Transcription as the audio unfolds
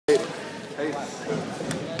Away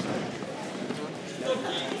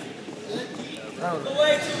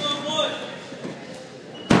 2-on-1.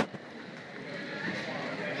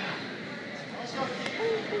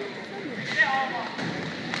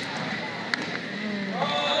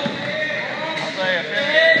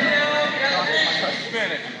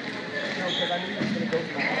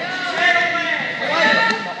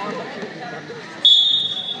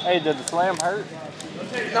 Hey, did the slam hurt?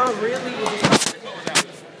 Not really.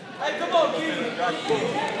 Hey, come on, Keith.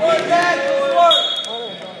 Work that, work.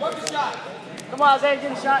 Work the shot. Come on, Isaiah,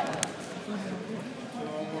 get a shot.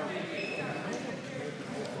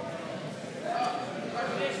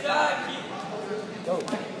 Inside, Keith. Go.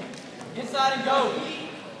 Inside and go.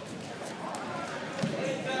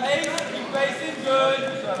 Pace, keep pacing, good.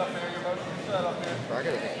 Set up here, your motion. Set up here. I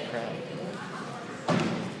gotta get crap.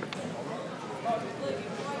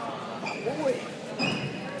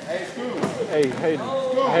 Hey, Scoop. Hey,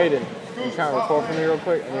 Hayden. You trying to record for me real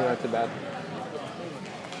quick? I need to run to the bathroom.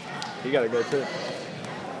 You gotta go too.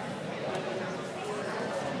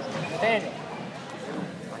 Daniel.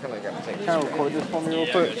 I can like take Can you record this for me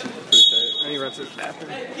real quick? Appreciate it. I need to run to the bathroom.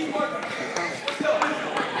 Hey, keep working. Let's go.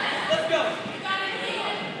 Let's go.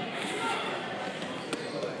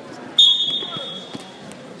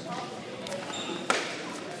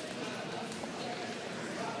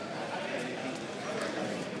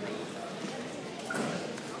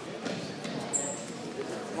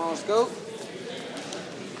 Come on, Scoop.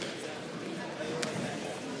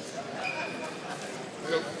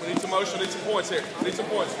 We need some motion, we need some points here. We need some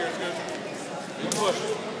points here. You can push.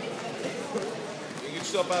 You can get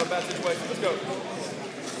yourself out of a bad situation. Let's go.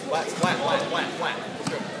 Flat. Let's go.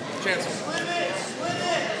 Chance.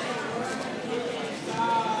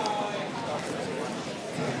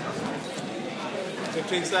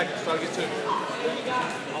 15 seconds. Try to get 2.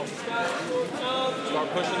 Start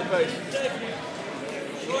pushing the pace.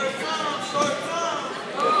 Short time.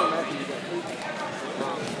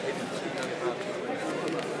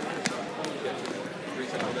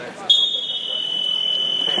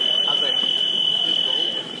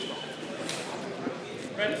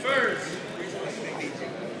 Red first.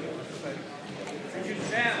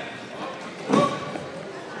 Down.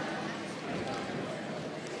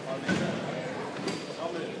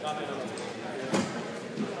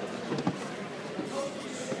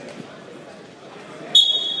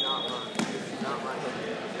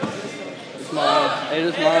 It's mine. Hey,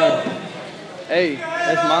 that's mine. Hey,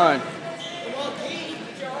 that's mine.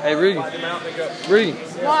 Hey, Rudy. Rudy.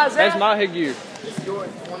 Come on, Isaiah. That's my headgear. It's yours.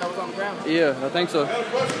 The one that was on the ground. Yeah, I think so.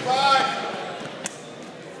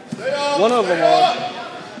 One of them are.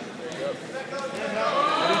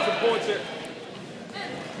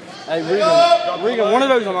 Hey, Regan, one of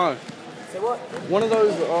those are mine. Say what? One of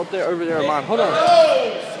those are up there, over there are mine. Hold on.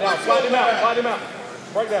 Now, slide him out.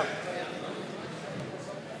 Break down.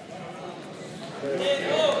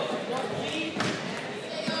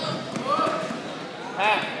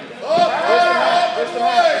 Half. Wrist and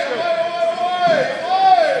half.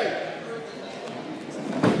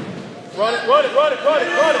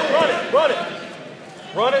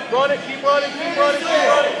 Run it. Keep running. You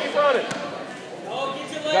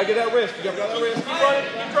gotta get that wrist. Keep running.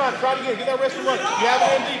 Keep trying. Try it again. Get that wrist and run it. You have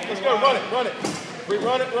it in deep. Let's go. Run it. Run it. Keep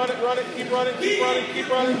running. Keep running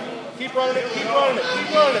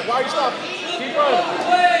it. Why are you stopping? Keep running it.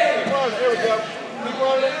 There we go. Keep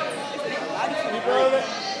running it.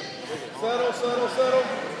 Settle.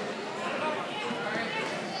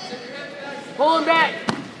 Pull him back.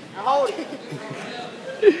 Now hold it.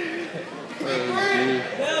 There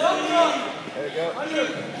you go.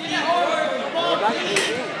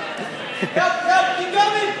 Help, keep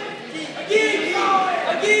coming. Again.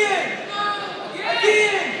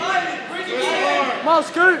 Bring it again. Come on,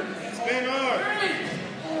 Scoot. Spin hard.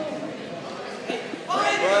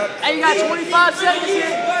 Hey, you got 25 seconds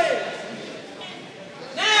here.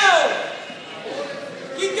 Now.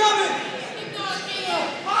 Keep coming.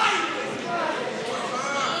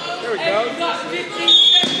 There we Hey, go. you got 15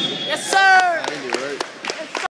 seconds. Yes, sir. I can do it right.